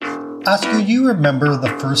Oscar, you remember the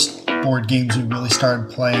first board games we really started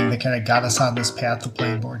playing that kind of got us on this path of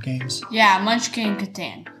playing board games? Yeah, Munchkin and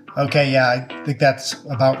Catan. Okay, yeah, I think that's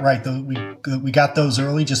about right. We got those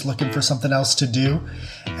early just looking for something else to do,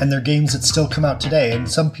 and they're games that still come out today. And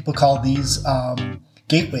some people call these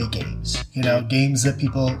gateway games, games that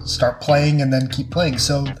people start playing and then keep playing.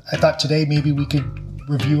 So I thought today maybe we could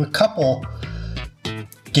review a couple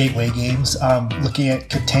gateway games, looking at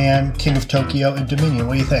Catan, King of Tokyo, and Dominion.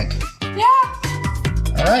 What do you think? Yeah.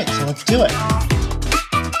 All right, so let's do it.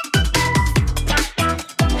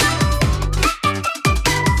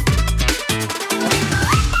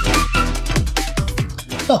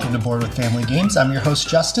 Welcome to Board with Family Games. I'm your host,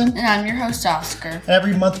 Justin. And I'm your host, Oscar. And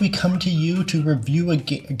every month we come to you to review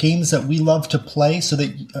games that we love to play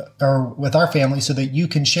or with our family so that you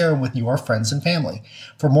can share them with your friends and family.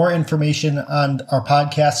 For more information on our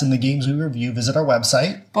podcast and the games we review, visit our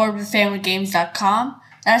website. boardwithfamilygames.com.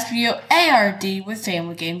 That's BOARD with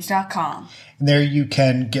familygames.com. And there you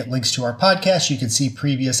can get links to our podcast. You can see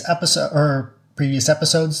previous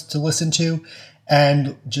episodes to listen to,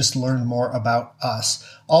 and just learn more about us.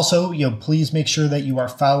 Also, please make sure that you are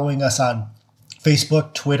following us on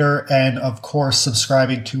Facebook, Twitter, and of course,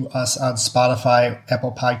 subscribing to us on Spotify,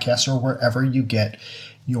 Apple Podcasts, or wherever you get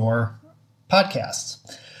your podcasts.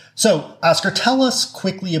 So, Oscar, tell us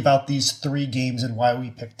quickly about these three games and why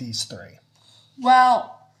we picked these three.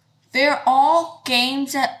 Well, they're all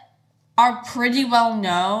games that are pretty well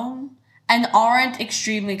known and aren't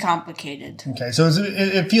extremely complicated. Okay, so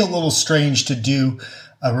it feels a little strange to do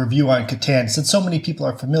a review on Catan since so many people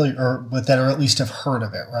are familiar with that or at least have heard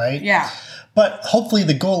of it, right? Yeah. But hopefully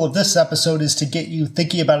the goal of this episode is to get you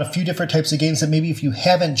thinking about a few different types of games that maybe if you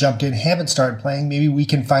haven't jumped in, haven't started playing, maybe we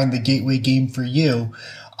can find the gateway game for you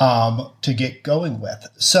to get going with.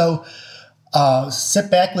 So sit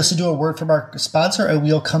back, listen to a word from our sponsor, and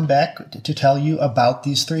we'll come back to tell you about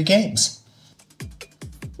these three games.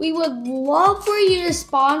 We would love for you to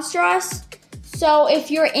sponsor us. So if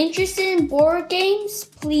you're interested in board games,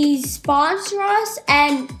 please sponsor us,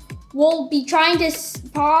 and we'll be trying to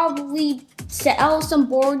probably sell some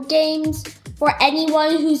board games for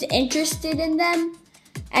anyone who's interested in them.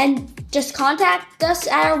 And just contact us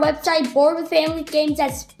at our website, Board with Family Games.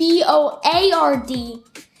 That's BOARD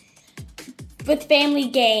with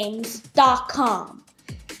familygames.com.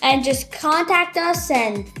 And just contact us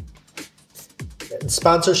and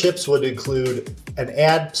sponsorships would include an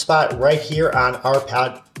ad spot right here on our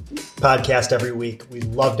podcast every week. We'd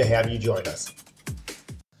love to have you join us.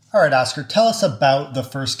 All right, Oscar, tell us about the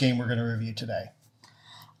first game we're going to review today.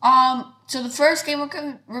 So the first game we're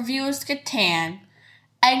going to review is Catan.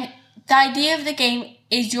 And the idea of the game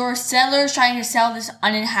is your settlers trying to sell this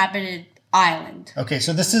uninhabited island. Okay,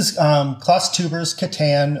 so this is Klaus Teuber's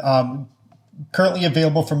Catan, currently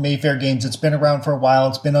available from Mayfair Games. It's been around for a while.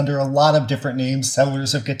 It's been under a lot of different names,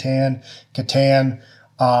 Settlers of Catan,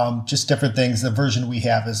 just different things. The version we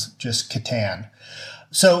have is just Catan.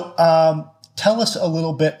 So tell us a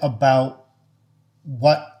little bit about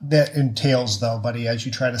what that entails, though, buddy, as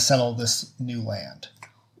you try to settle this new land.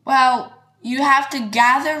 Well, you have to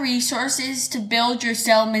gather resources to build your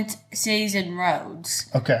settlements, cities, and roads.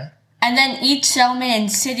 Okay. And then each settlement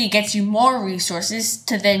and city gets you more resources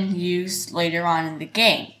to then use later on in the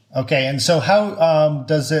game. Okay, and so how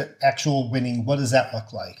does it actual winning, what does that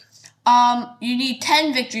look like? You need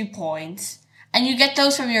 10 victory points, and you get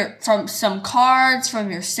those from some cards, from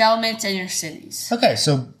your settlements, and your cities. Okay,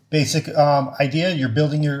 so basic idea, you're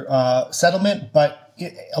building your settlement, but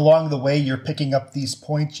along the way you're picking up these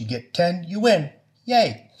points, you get 10, you win.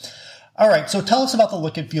 Yay. All right, so tell us about the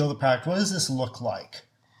look and feel of the product. What does this look like?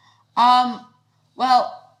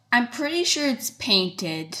 Well, I'm pretty sure it's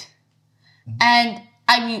painted. And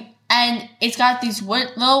it's got these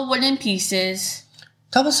little wooden pieces.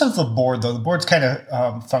 Tell us of the board, though. The board's kind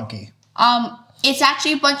of funky. It's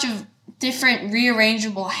actually a bunch of different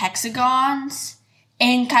rearrangeable hexagons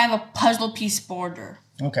in kind of a puzzle piece border.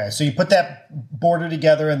 Okay, so you put that border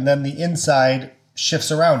together and then the inside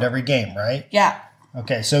shifts around every game, right? Yeah.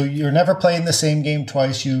 Okay, so you're never playing the same game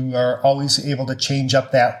twice. You are always able to change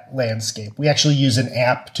up that landscape. We actually use an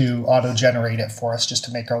app to auto-generate it for us just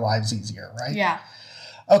to make our lives easier, right? Yeah.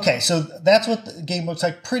 Okay, so that's what the game looks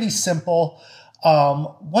like. Pretty simple.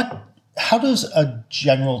 How does a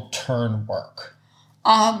general turn work?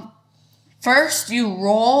 First you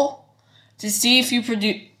roll to see if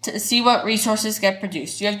to see what resources get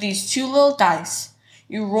produced. You have these two little dice.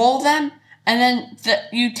 You roll them. And then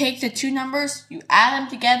you take the two numbers, you add them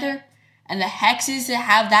together, and the hexes that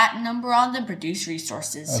have that number on them produce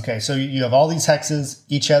resources. Okay, so you have all these hexes.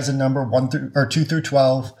 Each has a number 2 through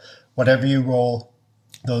 12. Whatever you roll,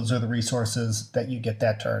 those are the resources that you get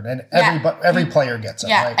that turn. And Yeah. every player gets them,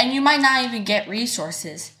 Yeah, right? and you might not even get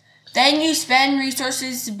resources. Then you spend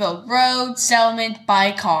resources to build roads, settlement,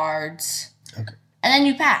 buy cards. Okay. And then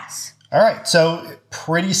you pass. All right, so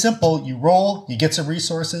pretty simple. You roll, you get some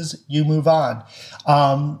resources, you move on.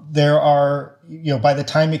 There are, by the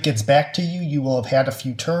time it gets back to you, you will have had a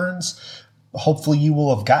few turns. Hopefully you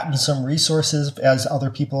will have gotten some resources as other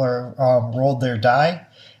people are rolled their die.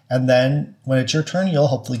 And then when it's your turn, you'll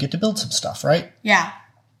hopefully get to build some stuff, right? Yeah.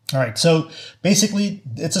 All right, so basically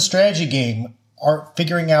it's a strategy game.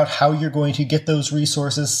 Figuring out how you're going to get those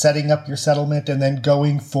resources, setting up your settlement, and then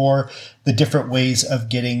going for the different ways of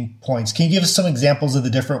getting points. Can you give us some examples of the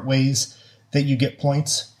different ways that you get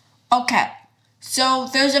points? Okay. So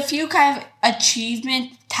there's a few kind of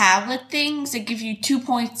achievement tablet things that give you 2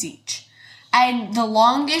 points each. And the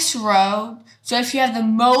longest road, so if you have the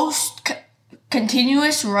most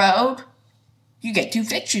continuous road, you get 2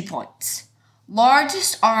 victory points.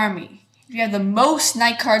 Largest army, if you have the most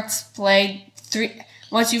night cards played, 3.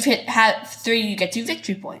 Once you've had 3, you get 2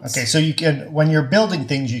 victory points. Okay, so you can, when you're building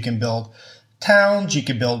things, you can build towns, you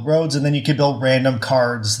can build roads, and then you can build random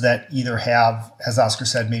cards that either have, as Oscar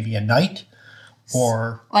said, maybe a knight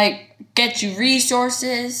or... Like, get you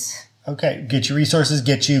resources. Okay, get you resources,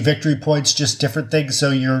 get you victory points, just different things, so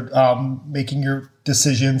you're making your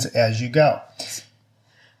decisions as you go.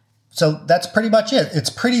 So that's pretty much it. It's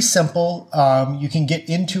pretty simple. You can get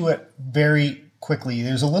into it very quickly.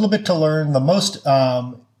 There's a little bit to learn. The most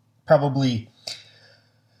probably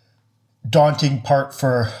daunting part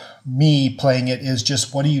for me playing it is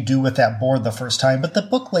just what do you do with that board the first time? But the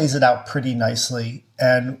book lays it out pretty nicely.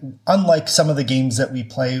 And unlike some of the games that we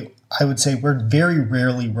play, I would say we're very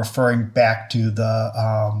rarely referring back to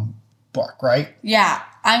the book, right? Yeah,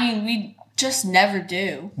 I mean, we just never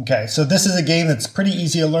do. Okay, so this is a game that's pretty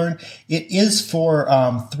easy to learn. It is for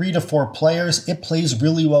 3 to 4 players. It plays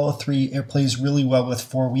really well with 3. It plays really well with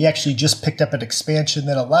 4. We actually just picked up an expansion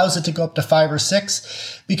that allows it to go up to 5 or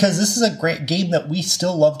 6 because this is a great game that we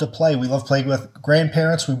still love to play. We love playing with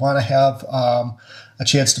grandparents. We want to have a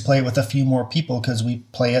chance to play it with a few more people because we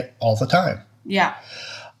play it all the time. Yeah.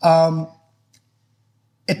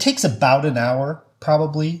 It takes about an hour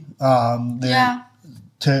probably. Yeah.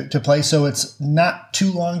 To play, so it's not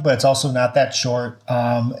too long, but it's also not that short.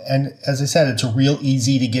 And as I said, it's real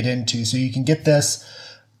easy to get into. So you can get this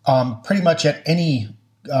pretty much at any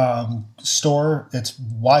store. It's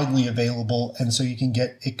widely available, and so you can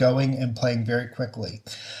get it going and playing very quickly.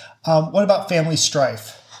 What about Family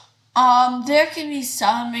Strife? There can be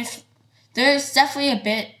some there's definitely a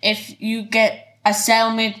bit if you get a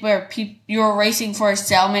settlement where you're racing for a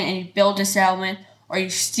settlement and you build a settlement. Or you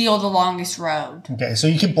steal the longest road. Okay, so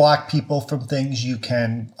you can block people from things. You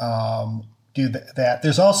can do that.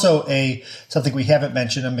 There's also something we haven't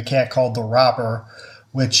mentioned, a mechanic called the Robber,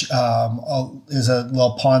 which is a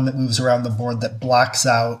little pawn that moves around the board that blocks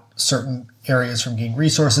out certain areas from getting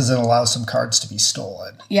resources and allows some cards to be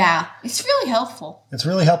stolen. Yeah, it's really helpful. It's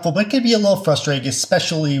really helpful, but it can be a little frustrating,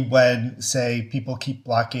 especially when, say, people keep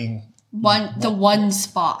blocking one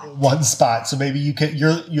spot. One spot. So maybe you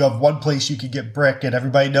have one place you can get brick and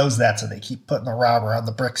everybody knows that, so they keep putting the Robber on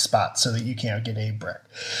the brick spot so that you can't get a brick.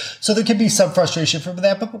 So there can be some frustration from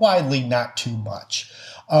that, but widely not too much.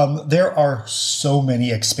 There are so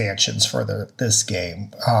many expansions for this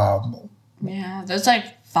game. Yeah, there's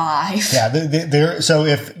like 5. Yeah, so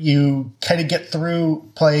if you kind of get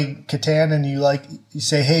through playing Catan and you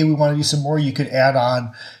say, hey, we want to do some more, you could add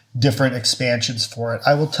on different expansions for it.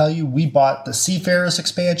 I will tell you, we bought the Seafarers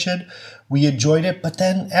expansion. We enjoyed it, but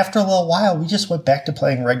then after a little while, we just went back to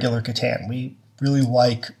playing regular Catan. We really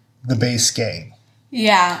like the base game.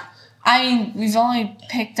 Yeah. I mean, we've only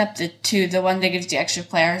picked up the 2, the one that gives the extra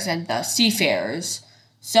players and the Seafarers.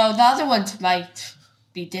 So the other ones might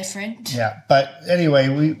be different. Yeah, but anyway,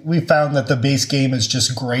 we found that the base game is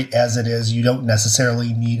just great as it is. You don't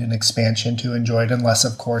necessarily need an expansion to enjoy it unless,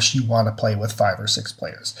 of course, you want to play with 5 or 6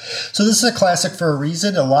 players. So this is a classic for a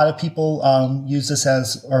reason. A lot of people use this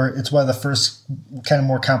it's one of the first kind of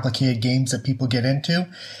more complicated games that people get into.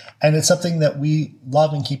 And it's something that we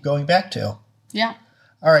love and keep going back to. Yeah.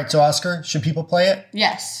 All right, so Oscar, should people play it?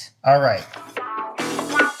 Yes. All right.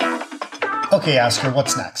 Okay, Oscar,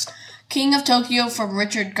 what's next? King of Tokyo from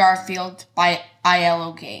Richard Garfield by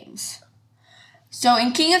ILO Games. So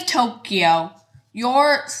in King of Tokyo,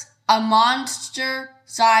 you're a monster,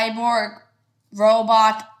 cyborg,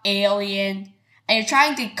 robot, alien, and you're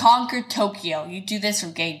trying to conquer Tokyo. You do this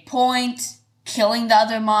from getting points, killing the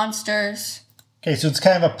other monsters. Okay, so it's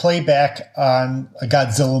kind of a playback on a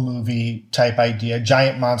Godzilla movie type idea.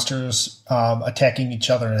 Giant monsters attacking each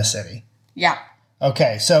other in a city. Yeah.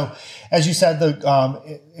 Okay, so as you said,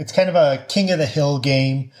 it's kind of a king of the hill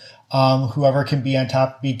game. Whoever can be on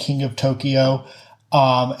top, be king of Tokyo.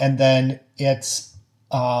 And then it's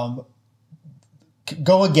go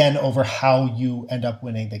again over how you end up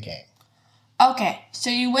winning the game. Okay, so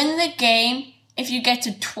you win the game if you get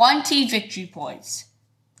to 20 victory points.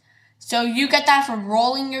 So you get that from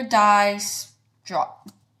rolling your dice,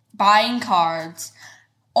 buying cards,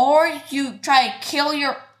 or you try to kill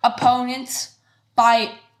your opponents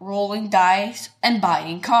by rolling dice and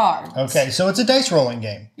buying cards. Okay, so it's a dice rolling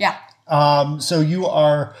game. Yeah. So you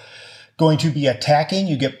are going to be attacking.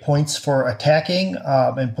 You get points for attacking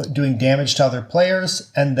and doing damage to other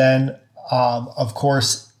players. And then, of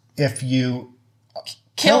course, if you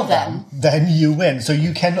kill them, then you win. So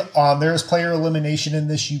you can, there's player elimination in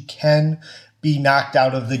this. You can be knocked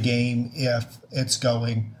out of the game if it's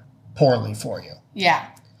going poorly for you. Yeah.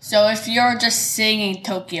 So if you're just sitting in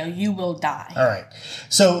Tokyo, you will die. All right.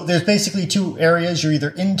 So there's basically two areas. You're either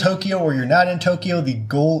in Tokyo or you're not in Tokyo. The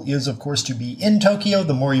goal is, of course, to be in Tokyo.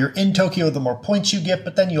 The more you're in Tokyo, the more points you get.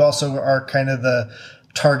 But then you also are kind of the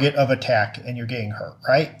target of attack and you're getting hurt,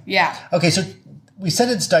 right? Yeah. Okay, so we said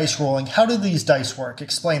it's dice rolling. How do these dice work?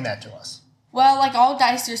 Explain that to us. Well, like all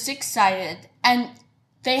dice, they're six-sided. And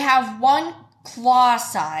they have one claw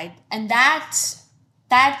side, and that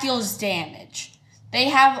deals damage. They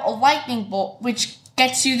have a lightning bolt, which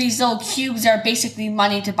gets you these little cubes that are basically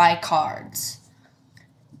money to buy cards.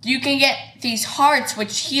 You can get these hearts,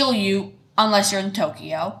 which heal you unless you're in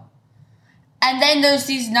Tokyo. And then there's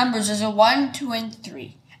these numbers. There's a 1, 2, and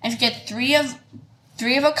 3. And if you get three of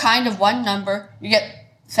a kind of one number, you get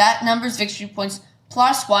that number's victory points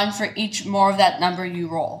plus 1 for each more of that number you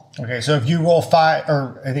roll. Okay, so if you roll 5,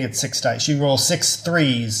 or I think it's 6 dice, you roll 6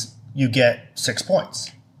 threes, you get 6 points.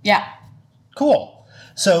 Yeah. Cool.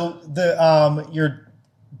 So you're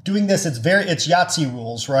doing this. It's Yahtzee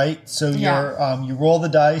rules, right? So you roll the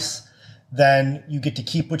dice, then you get to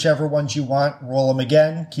keep whichever ones you want, roll them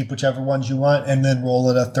again, keep whichever ones you want, and then roll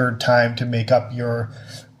it a third time to make up your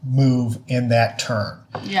move in that turn.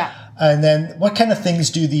 Yeah. And then what kind of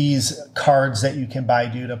things do these cards that you can buy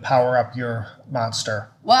do to power up your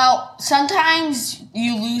monster? Well, sometimes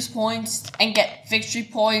you lose points and get victory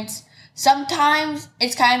points. Sometimes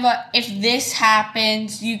it's kind of if this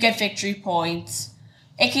happens, you get victory points.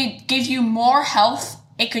 It could give you more health.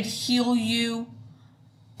 It could heal you.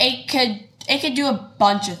 It could do a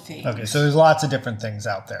bunch of things. Okay, so there's lots of different things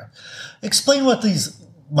out there. Explain what these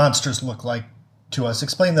monsters look like to us.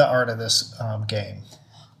 Explain the art of this game.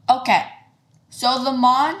 Okay, so the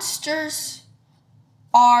monsters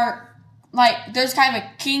are like, there's kind of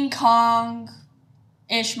a King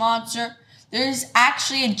Kong-ish monster. There's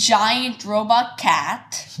actually a giant robot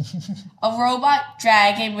cat, a robot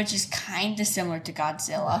dragon, which is kind of similar to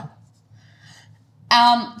Godzilla.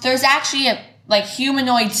 There's actually a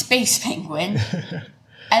humanoid space penguin,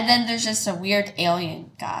 and then there's just a weird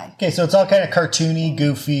alien guy. Okay, so it's all kind of cartoony,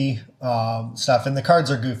 goofy stuff, and the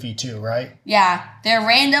cards are goofy too, right? Yeah, they're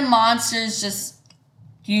random monsters just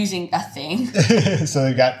using a thing. So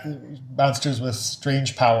they got monsters with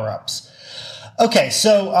strange power-ups. Okay,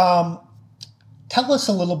 so tell us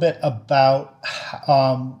a little bit about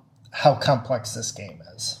how complex this game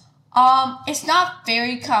is. It's not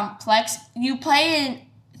very complex. You play it in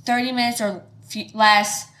 30 minutes or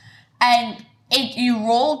less, and you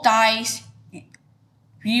roll dice.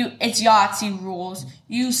 It's Yahtzee rules.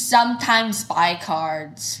 You sometimes buy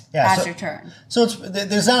cards as your turn. So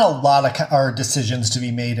there's not a lot of decisions to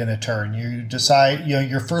be made in a turn. You decide,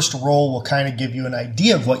 your first roll will kind of give you an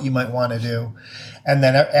idea of what you might want to do. And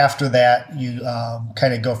then after that, you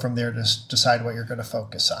kind of go from there to decide what you're going to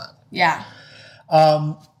focus on. Yeah.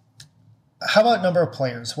 How about number of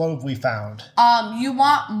players? What have we found? You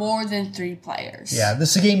want more than 3 players. Yeah,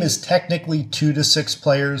 this game is technically 2 to 6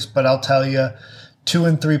 players, but I'll tell you, 2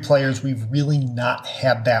 and 3 players, we've really not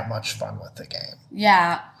had that much fun with the game.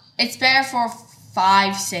 Yeah, it's better for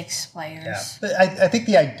 5, 6 players. Yeah, but I think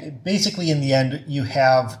basically in the end, you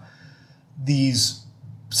have these,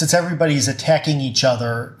 since everybody's attacking each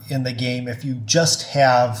other in the game, if you just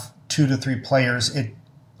have 2 to 3 players,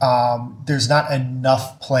 there's not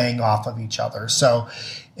enough playing off of each other. So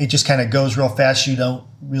it just kind of goes real fast. You don't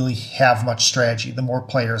really have much strategy. The more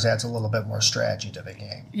players adds a little bit more strategy to the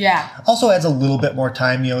game. Yeah. Also adds a little bit more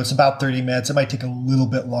time. It's about 30 minutes. It might take a little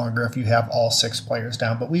bit longer if you have all 6 players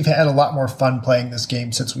down. But we've had a lot more fun playing this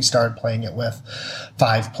game since we started playing it with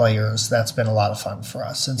 5 players. That's been a lot of fun for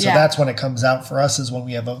us. And so that's when it comes out for us, is when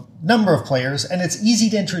we have a number of players. And it's easy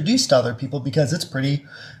to introduce to other people because it's pretty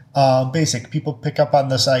basic. People pick up on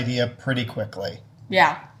this idea pretty quickly.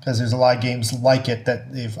 Yeah. because there's a lot of games like it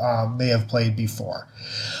that they've may have played before.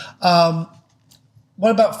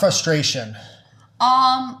 What about frustration?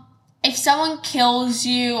 If someone kills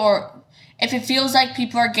you or if it feels like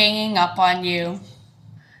people are ganging up on you,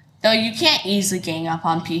 though you can't easily gang up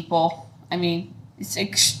on people. I mean, it's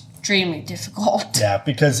extremely difficult. Yeah,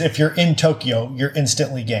 because if you're in Tokyo, you're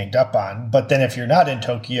instantly ganged up on. But then if you're not in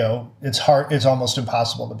Tokyo, it's almost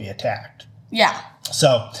impossible to be attacked. Yeah.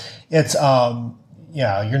 So it's,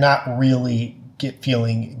 you're not really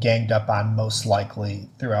feeling ganged up on most likely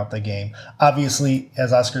throughout the game. Obviously,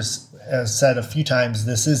 as Oscar has said a few times,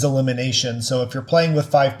 this is elimination. So if you're playing with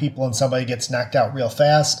 5 people and somebody gets knocked out real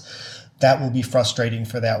fast, that will be frustrating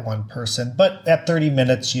for that one person. But at 30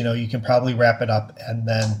 minutes, you can probably wrap it up and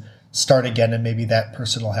then start again, and maybe that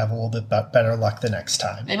person will have a little bit better luck the next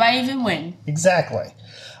time. They might even win. Exactly.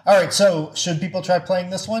 All right, so should people try playing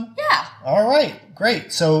this one? Yeah. All right,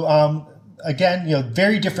 great. So again,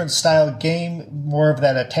 very different style game, more of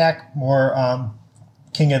that attack, more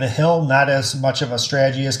King of the Hill, not as much of a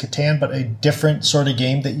strategy as Catan, but a different sort of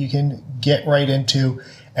game that you can get right into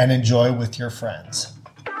and enjoy with your friends.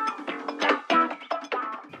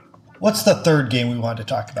 What's the third game we want to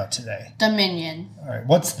talk about today? Dominion. All right,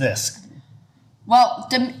 what's this? Well,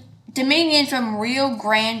 Dominion from Rio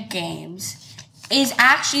Grande Games is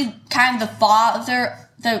actually kind of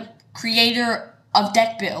the creator of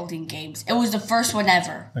deck building games. It was the first one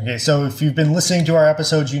ever. Okay, so if you've been listening to our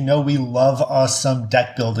episodes, you know we love us some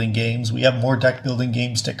deck building games. We have more deck building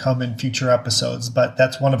games to come in future episodes, but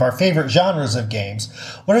that's one of our favorite genres of games.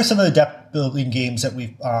 What are some of the deck building games that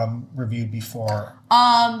we've reviewed before?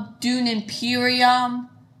 Dune Imperium.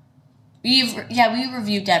 We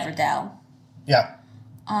reviewed Everdell. Yeah.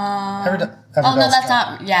 That's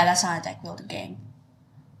not a deck building game.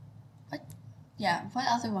 Yeah, what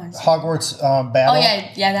other ones? Hogwarts Battle. Oh,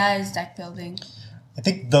 yeah, that is deck building. I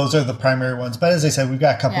think those are the primary ones. But as I said, we've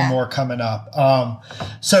got a couple more coming up.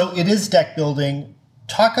 So it is deck building.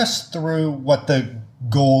 Talk us through what the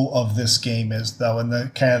goal of this game is, though, and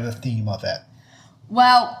the kind of the theme of it.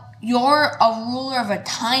 Well, you're a ruler of a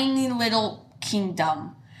tiny little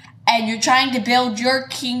kingdom, and you're trying to build your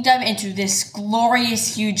kingdom into this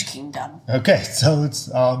glorious, huge kingdom. Okay, so it's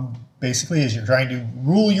basically as you're trying to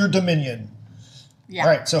rule your dominion. Yeah. All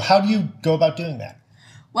right, so how do you go about doing that?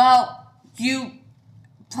 Well, you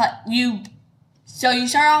start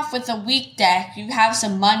off with a weak deck. You have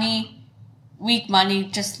some money, weak money,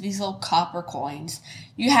 just these little copper coins.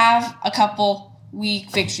 You have a couple weak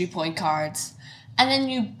victory point cards. And then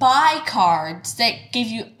you buy cards that give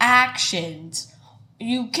you actions.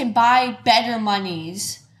 You can buy better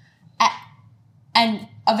monies. And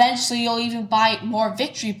eventually you'll even buy more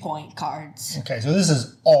victory point cards. Okay, so this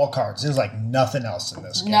is all cards. There's like nothing else in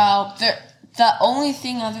this game. No, the only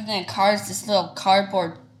thing other than cards, this little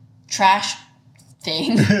cardboard trash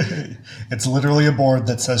thing. It's literally a board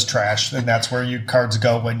that says trash, and that's where your cards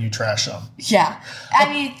go when you trash them. Yeah.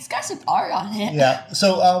 I mean, it's got some art on it. Yeah.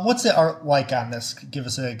 So what's the art like on this? Give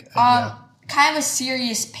us an idea. Kind of a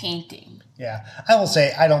serious painting. Yeah, I will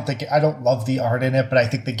say I don't love the art in it, but I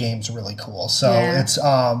think the game's really cool. So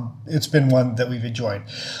it's been one that we've enjoyed.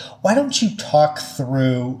 Why don't you talk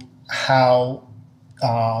through how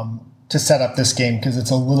to set up this game, because it's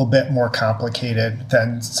a little bit more complicated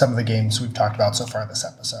than some of the games we've talked about so far in this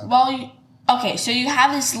episode. Well, so you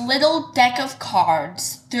have this little deck of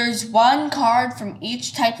cards. There's one card from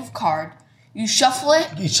each type of card. You shuffle it.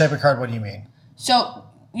 Each type of card, what do you mean? So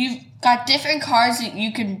you've got different cards that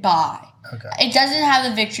you can buy. Okay. It doesn't have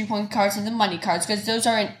the victory point cards and the money cards because those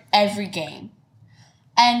are in every game.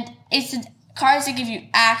 And it's the cards that give you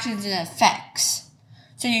actions and effects.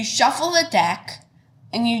 So you shuffle the deck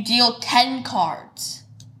and you deal 10 cards.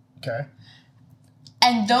 Okay.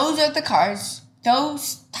 And those are the cards.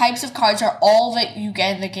 Those types of cards are all that you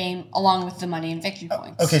get in the game along with the money and victory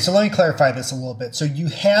points. Okay, so let me clarify this a little bit. So you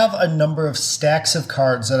have a number of stacks of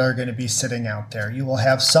cards that are going to be sitting out there. You will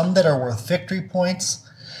have some that are worth victory points.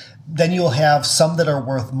 Then you'll have some that are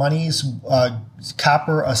worth monies,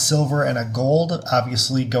 copper, a silver, and a gold,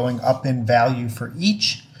 obviously going up in value for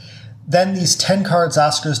each. Then these 10 cards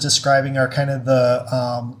Oscar's describing are kind of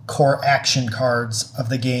the core action cards of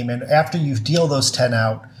the game. And after you deal those 10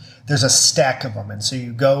 out, there's a stack of them. And so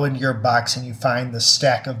you go into your box and you find the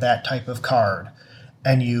stack of that type of card.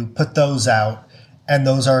 And you put those out. And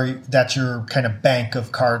that's your kind of bank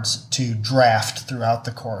of cards to draft throughout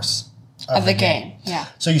the course of the game. Yeah.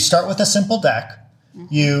 So you start with a simple deck.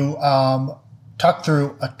 Mm-hmm. You talk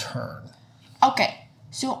through a turn. Okay.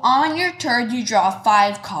 So on your turn, you draw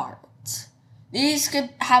 5 cards. These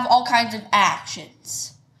could have all kinds of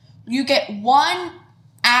actions. You get one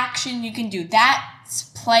action you can do. That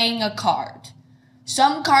stats playing a card.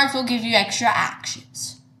 Some cards will give you extra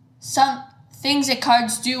actions. Some things that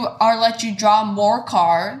cards do are let you draw more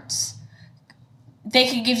cards. They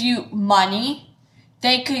could give you money.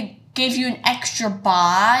 They could give you an extra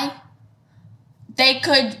buy. They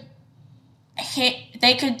could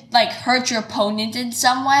hurt your opponent in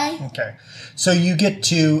some way. Okay. So you get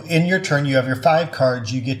to, in your turn, you have your 5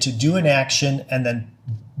 cards. You get to do an action and then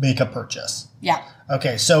make a purchase. Yeah.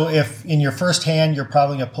 Okay. So if in your first hand, you're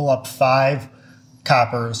probably going to pull up 5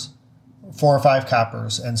 coppers, 4 or 5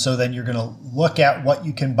 coppers. And so then you're going to look at what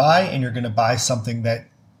you can buy and you're going to buy something that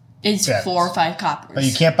It's fits. 4 or 5 coppers. But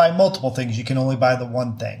you can't buy multiple things. You can only buy the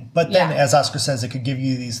one thing. But then, Yeah. as Oscar says, it could give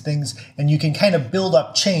you these things, and you can kind of build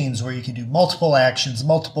up chains where you can do multiple actions,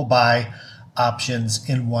 multiple buy options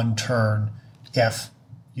in one turn if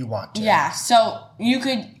you want to. Yeah, so you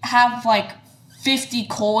could have 50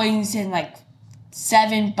 coins and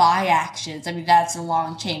 7 buy actions. I mean, that's a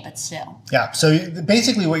long chain, but still. Yeah. So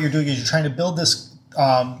basically what you're doing is you're trying to build this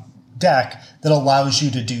deck that allows you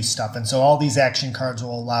to do stuff. And so all these action cards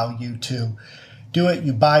will allow you to do it.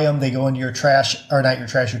 You buy them, they go into your trash, or not your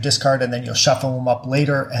trash, your discard, and then you'll shuffle them up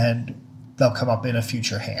later and they'll come up in a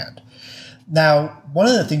future hand. Now, one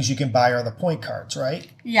of the things you can buy are the point cards, right?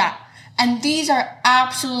 Yeah, and these are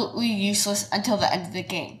absolutely useless until the end of the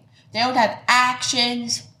game. They don't have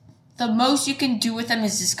actions. The most you can do with them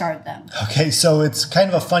is discard them. Okay, so it's kind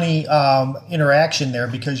of a funny interaction there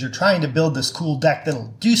because you're trying to build this cool deck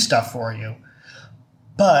that'll do stuff for you,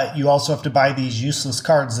 but you also have to buy these useless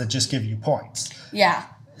cards that just give you points. Yeah.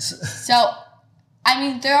 So, I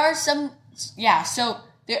mean, there are some... Yeah, so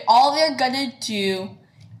all they're going to do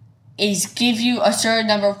is give you a certain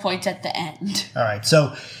number of points at the end. All right,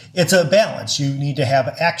 so it's a balance. You need to have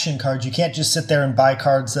action cards. You can't just sit there and buy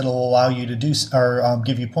cards that'll allow you to do or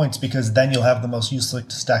give you points because then you'll have the most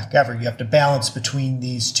useless deck ever. You have to balance between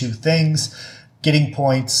these two things, getting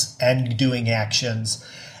points and doing actions.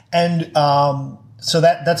 And so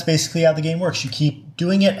that's basically how the game works. You keep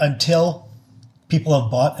doing it until people have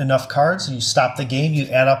bought enough cards. You stop the game, you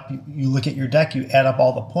add up, you look at your deck, you add up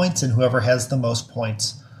all the points, and whoever has the most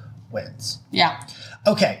points wins. Yeah.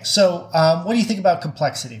 Okay, so what do you think about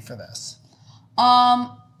complexity for this?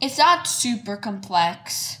 It's not super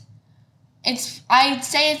complex. I'd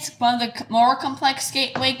say it's one of the more complex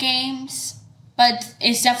gateway games, but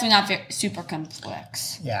it's definitely not super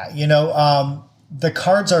complex. Yeah, the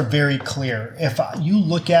cards are very clear. If you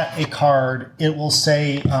look at a card, it will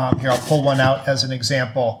say, here, I'll pull one out as an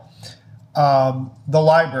example. The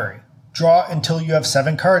library. Draw until you have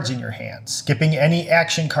 7 cards in your hand, skipping any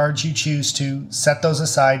action cards you choose to, set those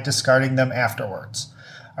aside, discarding them afterwards.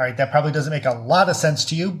 All right, that probably doesn't make a lot of sense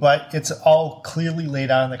to you, but it's all clearly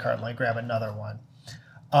laid out on the card. Let me grab another one.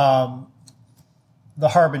 The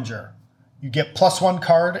Harbinger. You get +1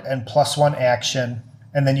 card and +1 action,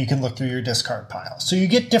 and then you can look through your discard pile. So you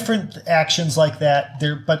get different actions like that,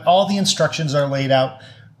 but all the instructions are laid out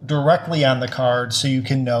directly on the card so you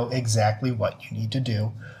can know exactly what you need to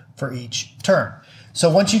do for each turn.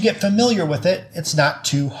 So once you get familiar with it, it's not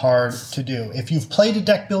too hard to do. If you've played a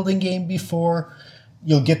deck building game before,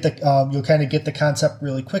 you'll kind of get the concept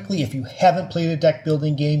really quickly. If you haven't played a deck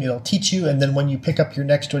building game, it'll teach you, and then when you pick up your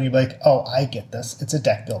next one, you'll be like, oh, I get this. It's a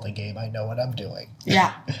deck building game. I know what I'm doing.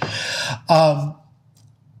 Yeah.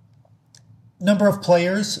 Number of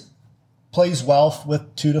players plays well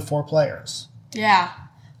with 2 to 4 players. Yeah.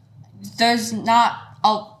 There's not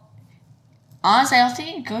a... Honestly, I don't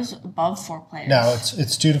think it goes above 4 players. No,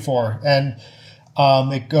 it's 2 to 4, and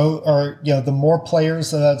the more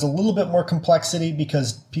players, it's a little bit more complexity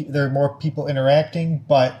because there are more people interacting.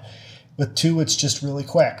 But with 2, it's just really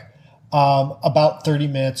quick. About 30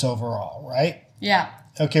 minutes overall, right? Yeah.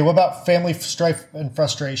 Okay. What about family strife and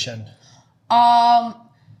frustration?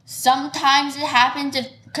 Sometimes it happens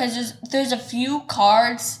because there's a few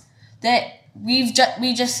cards that we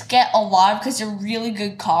just get a lot because they're really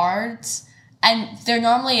good cards. And they're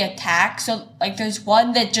normally attack, so there's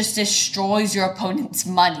one that just destroys your opponent's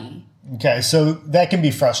money. Okay, so that can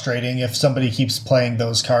be frustrating if somebody keeps playing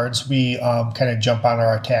those cards. We kind of jump on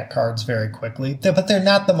our attack cards very quickly, but they're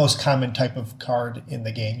not the most common type of card in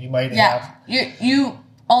the game. You might have... you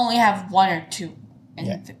only have 1 or 2, and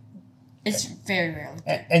Yeah. it's very rarely.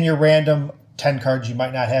 And your random 10 cards, you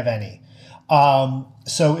might not have any.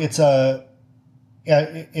 So it's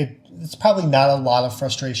it's probably not a lot of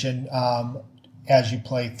frustration as you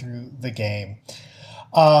play through the game.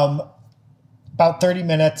 About 30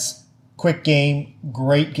 minutes, Quick game,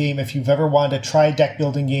 great game. If you've ever wanted to try a deck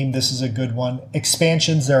building game, this is a good one.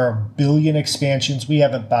 Expansions, there are 1 billion expansions. We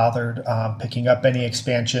haven't bothered picking up any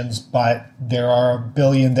expansions, but there are 1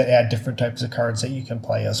 billion that add different types of cards that you can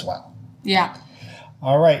play as well. Yeah.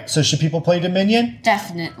 All right, so should people play Dominion?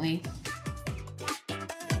 Definitely.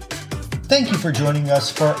 Thank you for joining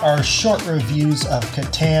us for our short reviews of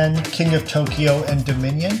Catan, King of Tokyo, and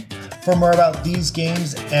Dominion. For more about these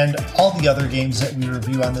games and all the other games that we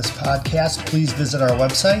review on this podcast, please visit our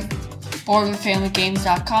website,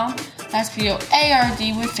 BoardWithFamilyGames.com. That's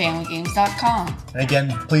BOARD with FamilyGames.com. And again,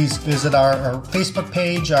 please visit our Facebook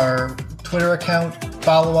page, our Twitter account,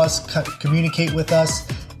 follow us, communicate with us,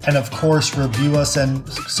 and of course, review us and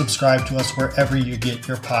subscribe to us wherever you get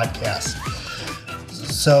your podcasts.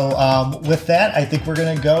 So with that, I think we're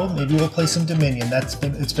gonna go. Maybe we'll play some Dominion. It's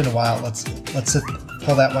been a while. Let's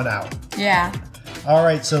pull that one out. Yeah. All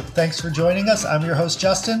right. So thanks for joining us. I'm your host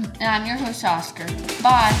Justin, And I'm your host Oscar.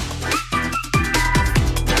 Bye.